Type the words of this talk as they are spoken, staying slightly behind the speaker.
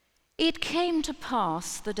It came to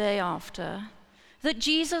pass the day after that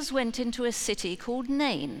Jesus went into a city called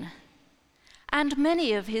Nain, and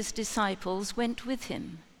many of his disciples went with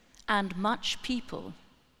him, and much people.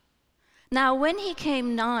 Now when he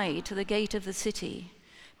came nigh to the gate of the city,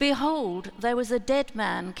 behold, there was a dead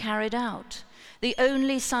man carried out, the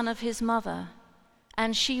only son of his mother,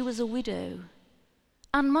 and she was a widow,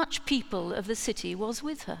 and much people of the city was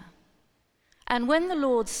with her. And when the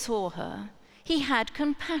Lord saw her, he had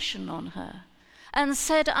compassion on her, and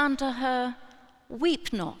said unto her,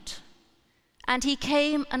 Weep not. And he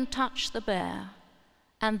came and touched the bier,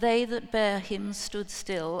 and they that bare him stood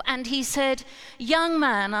still. And he said, Young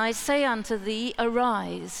man, I say unto thee,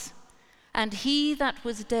 arise. And he that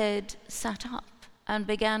was dead sat up, and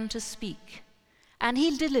began to speak, and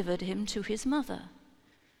he delivered him to his mother.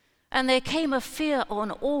 And there came a fear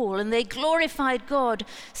on all, and they glorified God,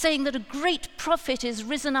 saying that a great prophet is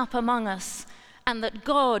risen up among us, and that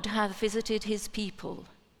God hath visited his people.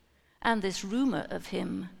 And this rumor of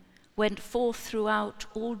him went forth throughout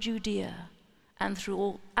all Judea, and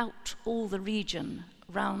throughout all the region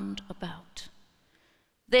round about.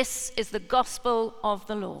 This is the gospel of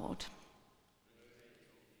the Lord.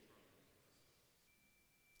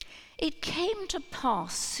 It came to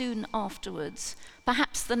pass soon afterwards,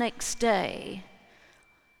 perhaps the next day,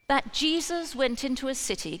 that Jesus went into a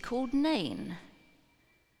city called Nain,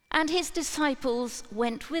 and his disciples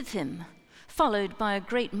went with him, followed by a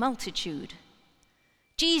great multitude.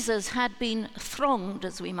 Jesus had been thronged,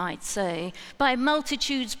 as we might say, by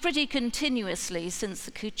multitudes pretty continuously since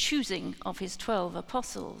the choosing of his 12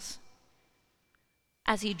 apostles.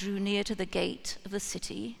 As he drew near to the gate of the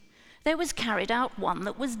city, there was carried out one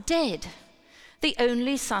that was dead, the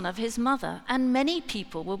only son of his mother, and many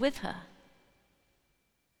people were with her.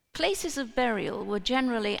 Places of burial were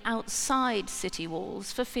generally outside city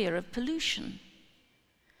walls for fear of pollution.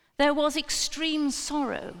 There was extreme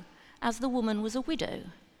sorrow, as the woman was a widow,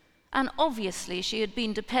 and obviously she had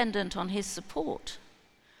been dependent on his support.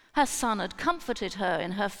 Her son had comforted her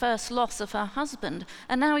in her first loss of her husband,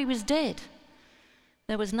 and now he was dead.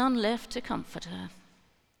 There was none left to comfort her.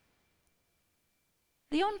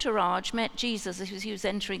 The entourage met Jesus as he was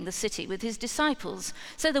entering the city with his disciples,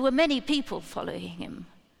 so there were many people following him.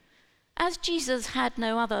 As Jesus had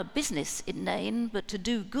no other business in Nain but to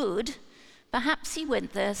do good, perhaps he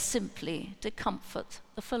went there simply to comfort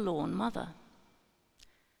the forlorn mother.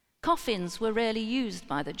 Coffins were rarely used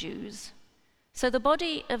by the Jews, so the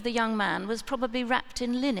body of the young man was probably wrapped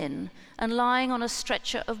in linen and lying on a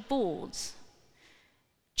stretcher of boards.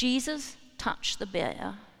 Jesus touched the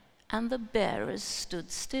bier, and the bearers stood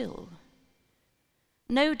still.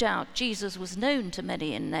 No doubt Jesus was known to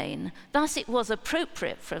many in Nain, thus it was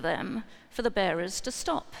appropriate for the bearers to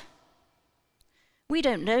stop. We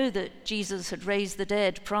don't know that Jesus had raised the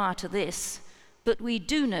dead prior to this, but we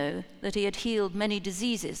do know that he had healed many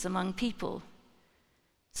diseases among people.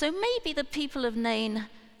 So maybe the people of Nain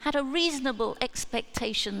had a reasonable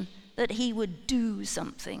expectation that he would do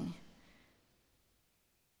something.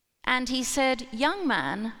 And he said, Young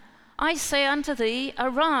man, I say unto thee,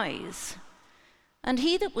 arise. And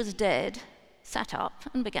he that was dead sat up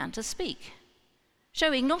and began to speak,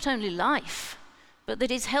 showing not only life, but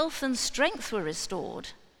that his health and strength were restored.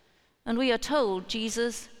 And we are told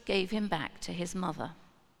Jesus gave him back to his mother.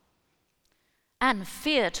 And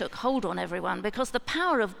fear took hold on everyone because the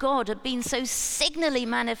power of God had been so signally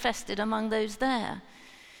manifested among those there.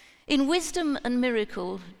 In wisdom and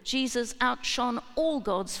miracle, Jesus outshone all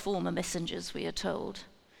God's former messengers, we are told.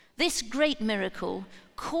 This great miracle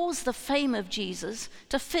caused the fame of Jesus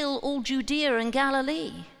to fill all Judea and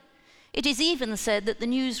Galilee. It is even said that the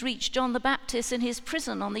news reached John the Baptist in his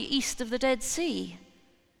prison on the east of the Dead Sea.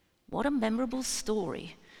 What a memorable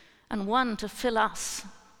story, and one to fill us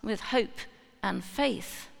with hope and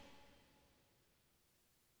faith.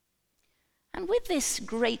 And with this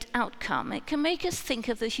great outcome, it can make us think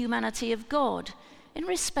of the humanity of God in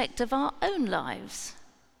respect of our own lives.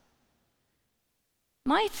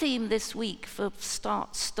 My theme this week for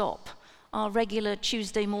Start Stop, our regular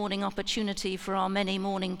Tuesday morning opportunity for our many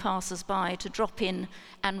morning passers-by to drop in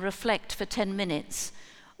and reflect for 10 minutes,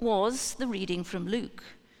 was the reading from Luke.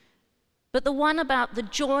 But the one about the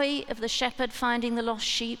joy of the shepherd finding the lost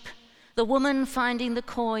sheep, the woman finding the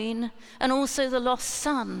coin, and also the lost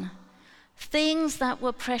son, things that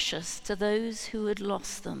were precious to those who had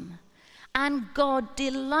lost them. And God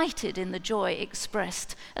delighted in the joy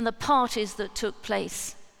expressed and the parties that took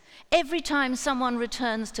place. Every time someone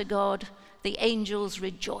returns to God, the angels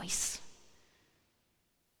rejoice.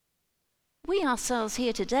 We ourselves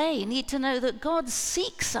here today need to know that God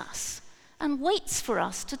seeks us and waits for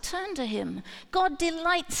us to turn to him. God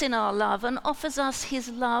delights in our love and offers us his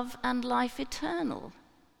love and life eternal.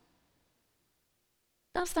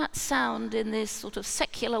 Does that sound, in this sort of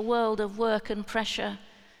secular world of work and pressure,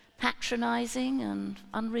 patronizing and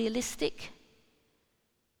unrealistic?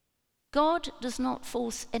 God does not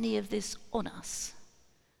force any of this on us,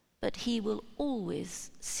 but he will always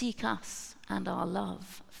seek us and our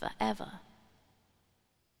love forever.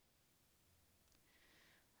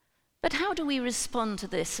 But how do we respond to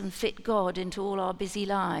this and fit God into all our busy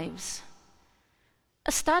lives?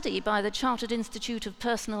 A study by the Chartered Institute of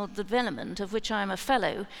Personal Development, of which I am a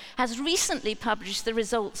fellow, has recently published the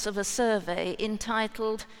results of a survey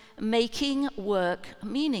entitled Making Work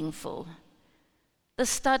Meaningful. The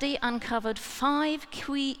study uncovered 5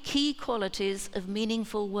 key qualities of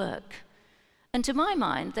meaningful work, and to my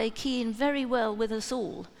mind, they key in very well with us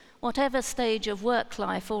all, whatever stage of work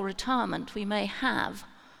life or retirement we may have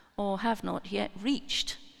or have not yet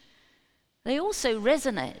reached. They also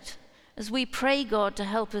resonate as we pray God to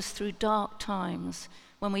help us through dark times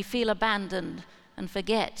when we feel abandoned and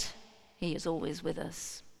forget he is always with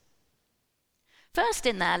us. First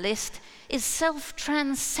in their list is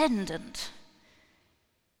self-transcendent.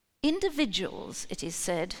 Individuals, it is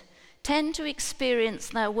said, tend to experience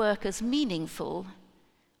their work as meaningful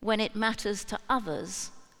when it matters to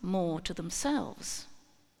others more to themselves.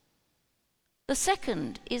 The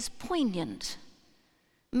second is poignant.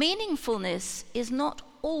 Meaningfulness is not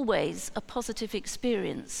always a positive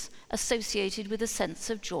experience associated with a sense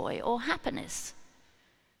of joy or happiness.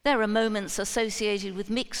 There are moments associated with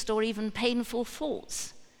mixed or even painful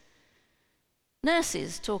thoughts.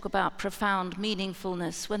 Nurses talk about profound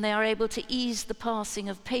meaningfulness when they are able to ease the passing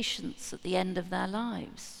of patients at the end of their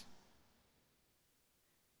lives.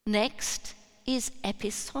 Next is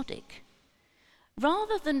episodic.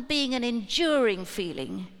 Rather than being an enduring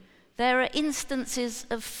feeling, there are instances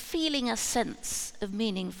of feeling a sense of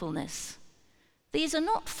meaningfulness. These are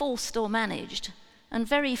not forced or managed, and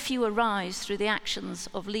very few arise through the actions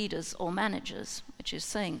of leaders or managers, which is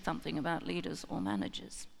saying something about leaders or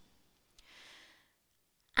managers.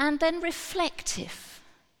 And then reflective.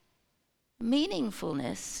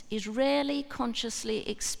 Meaningfulness is rarely consciously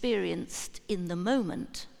experienced in the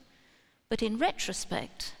moment, but in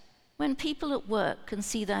retrospect, when people at work can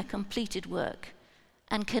see their completed work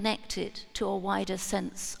and connect it to a wider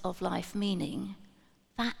sense of life meaning,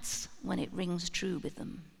 that's when it rings true with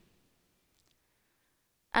them.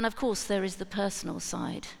 And of course, there is the personal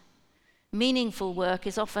side. Meaningful work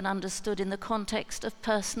is often understood in the context of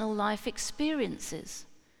personal life experiences.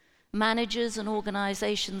 Managers and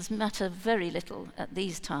organizations matter very little at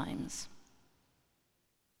these times.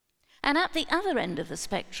 And at the other end of the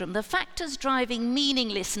spectrum, the factors driving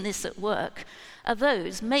meaninglessness at work are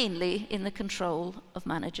those mainly in the control of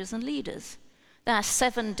managers and leaders. Their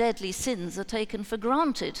 7 deadly sins are taken for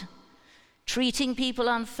granted. Treating people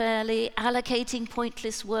unfairly, allocating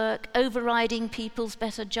pointless work, overriding people's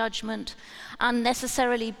better judgment,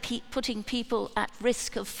 unnecessarily putting people at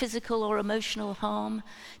risk of physical or emotional harm,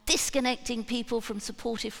 disconnecting people from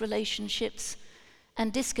supportive relationships,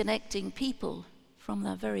 and disconnecting people from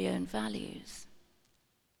their very own values.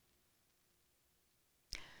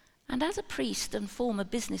 And as a priest and former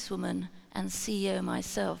businesswoman and CEO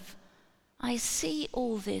myself, I see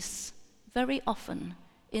all this very often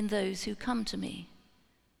in those who come to me,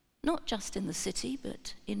 not just in the city,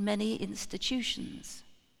 but in many institutions.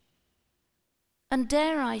 And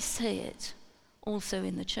dare I say it, also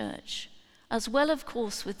in the church, as well, of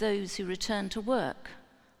course, with those who return to work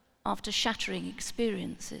after shattering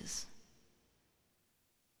experiences.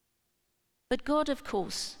 But God, of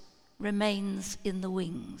course, remains in the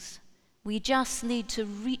wings. We just need to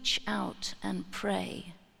reach out and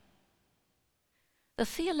pray. The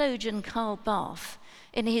theologian Karl Barth,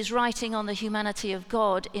 in his writing on the humanity of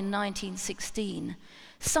God in 1916,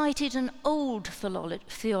 cited an old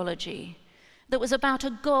theology that was about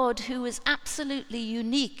a God who was absolutely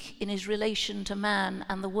unique in his relation to man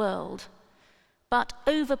and the world, but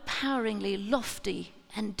overpoweringly lofty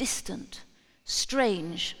and distant,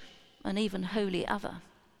 strange, and even wholly other.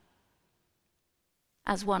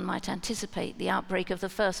 As one might anticipate, the outbreak of the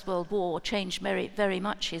First World War changed very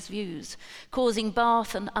much his views, causing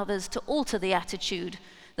Barth and others to alter the attitude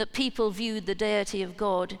that people viewed the deity of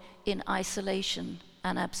God in isolation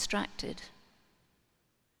and abstracted.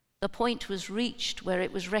 The point was reached where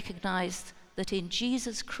it was recognized that in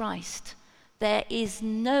Jesus Christ there is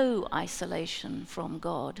no isolation from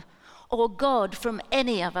God, or God from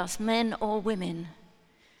any of us, men or women.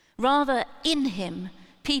 Rather, in him,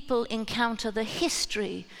 people encounter the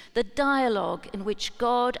history, the dialogue in which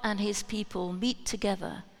God and his people meet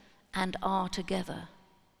together and are together,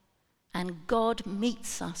 and God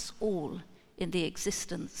meets us all in the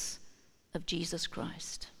existence of Jesus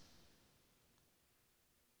Christ.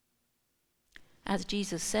 As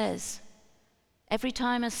Jesus says, every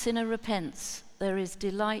time a sinner repents, there is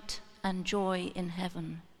delight and joy in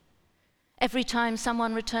heaven. Every time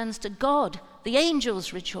someone returns to God, the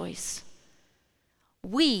angels rejoice.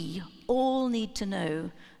 We all need to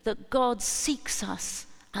know that God seeks us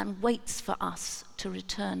and waits for us to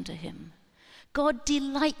return to him. God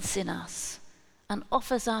delights in us and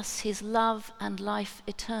offers us his love and life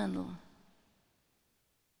eternal.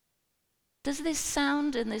 Does this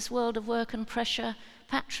sound, in this world of work and pressure,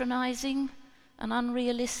 patronizing and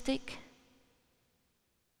unrealistic?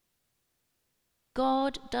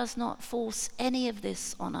 God does not force any of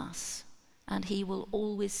this on us, and he will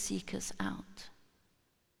always seek us out.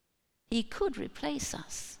 He could replace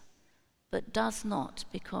us, but does not,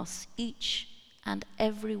 because each and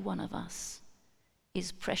every one of us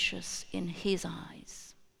is precious in his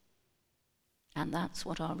eyes. And that's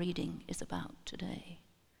what our reading is about today.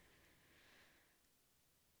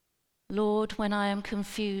 Lord, when I am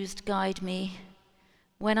confused, guide me.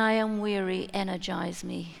 When I am weary, energize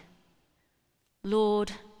me.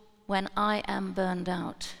 Lord, when I am burned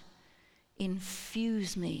out,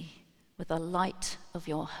 infuse me with the light of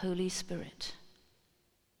your Holy Spirit.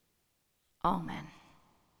 Amen.